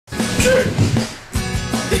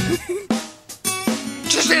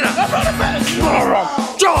Just in it! I'm not a fan!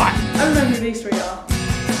 Die! I don't know who these three are.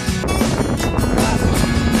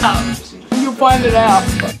 You'll find it out.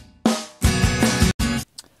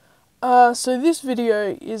 So this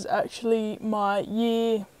video is actually my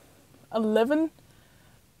year 11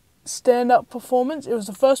 stand-up performance. It was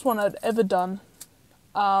the first one I'd ever done.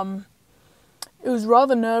 It was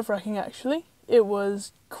rather nerve-wracking actually. It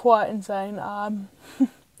was quite insane.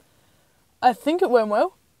 I think it went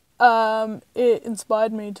well. It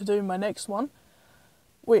inspired me to do my next one,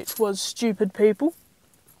 which was Stupid People.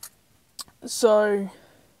 So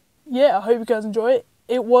yeah, I hope you guys enjoy it.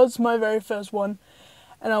 It was my very first one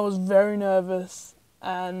and I was very nervous,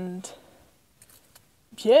 and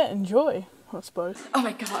yeah, enjoy, I suppose. Oh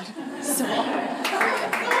my god, so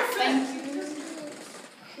thank you.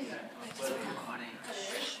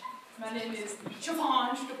 My name is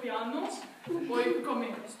Siobhan Stopianos, or you can call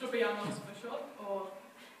me Stopianos for short, or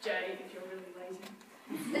Jay if you're really lazy.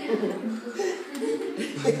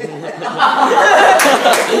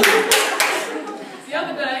 The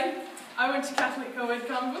other day, I went to Catholic Co-ed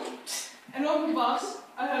Carnival, and on the bus,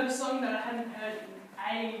 I heard a song that I hadn't heard in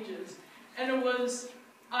ages, and it was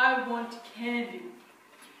I Want Candy.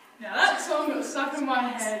 Now that song got stuck in my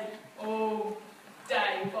head all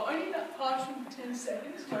day, but only that partial 10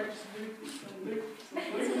 seconds where it just loops and loops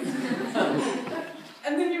and loops.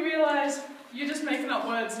 And then you realise you're just making up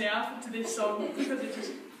words now to this song because it's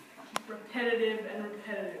just repetitive and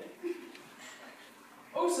repetitive.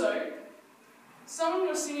 Also, someone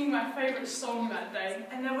was singing my favourite song that day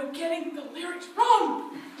and they were getting the lyrics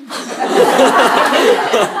wrong! And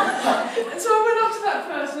so I went up to that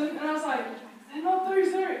person and I was like, they're not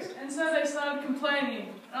those lyrics. And so they started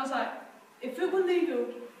complaining. And I was like, if it were legal,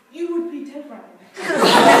 you would be dead right now.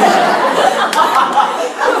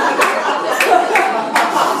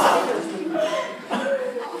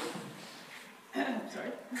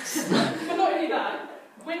 Sorry. But not only that,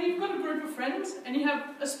 when you've got a group of friends and you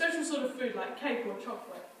have a special sort of food like cake or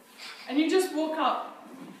chocolate, and you just walk up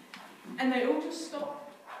and they all just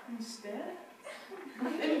stop and stare,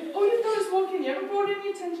 and all you've done is walk in, you haven't brought any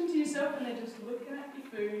attention to yourself, and they're just looking at your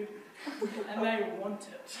food and they want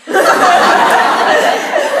it. So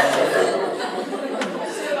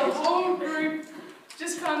the whole group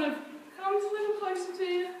just kind of comes a little closer to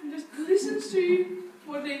you and just listens to you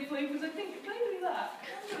more deeply, because I think if they do that,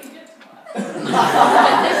 I'm going to get to that.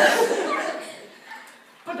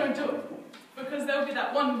 But don't do it, because there'll be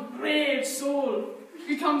that one brave soul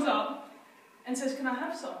who comes up and says, can I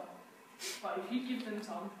have some? But if you give them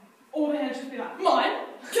some, all the hands just be like, mine?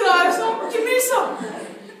 Can I have some? Give me some!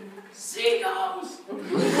 Seagulls!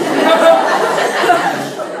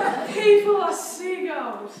 People are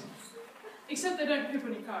seagulls! Except they don't poop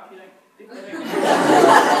on your car if you don't.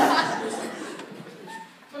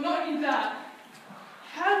 But not only that,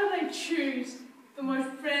 how do they choose the most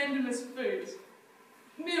randomest foods?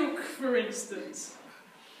 Milk, for instance.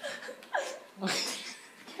 What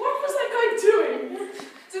was that guy doing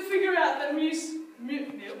to figure out that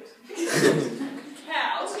milk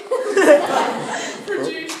cows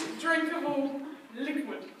produce drinkable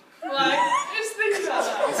liquid? Like, just think about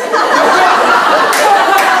that.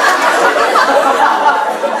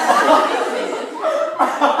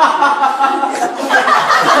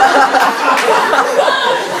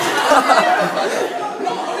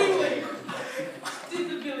 Not only did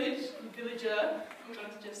the villager, I'm going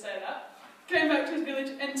to just say that, came back to his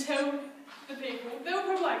village and tell the people, they were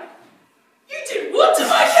probably like, you did what to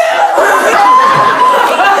my cow?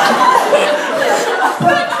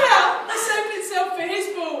 That cow saved itself for his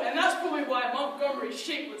bull, and that's probably why Montgomery's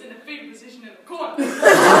sheep was in a fetal position in the corner. But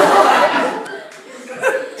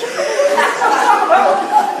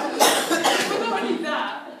not only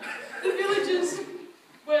that, the villagers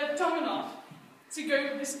were dumb enough to go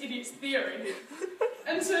with this idiot's theory.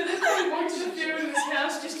 And so they probably wanted to feel in this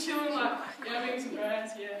house just chilling like, yeah, making some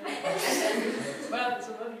grass, yeah. Wow, there's a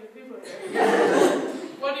lot of good people here.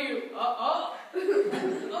 What do you, oh,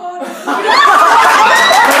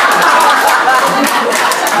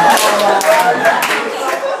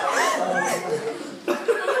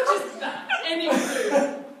 just that, any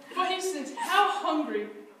food. For instance, how hungry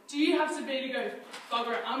do you have to be to go,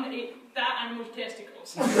 bugger it, I'm going to eat that animal's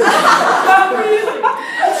testicles? Really?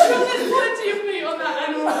 I'm sure there's plenty of meat on that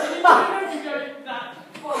animal, and you don't have to go that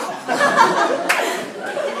far.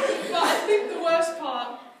 But I think the worst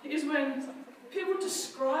part is when people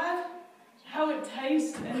describe how it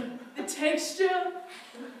tastes and the texture.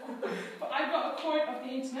 But I got a quote off the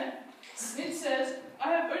internet. It says, I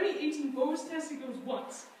have only eaten bull's testicles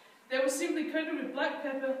once. They were simply coated with black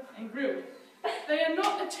pepper and grilled. They are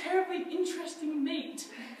not a terribly interesting meat.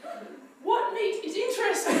 What meat is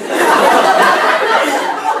interesting?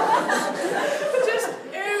 Just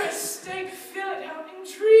air a steak fillet, how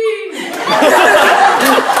intriguing!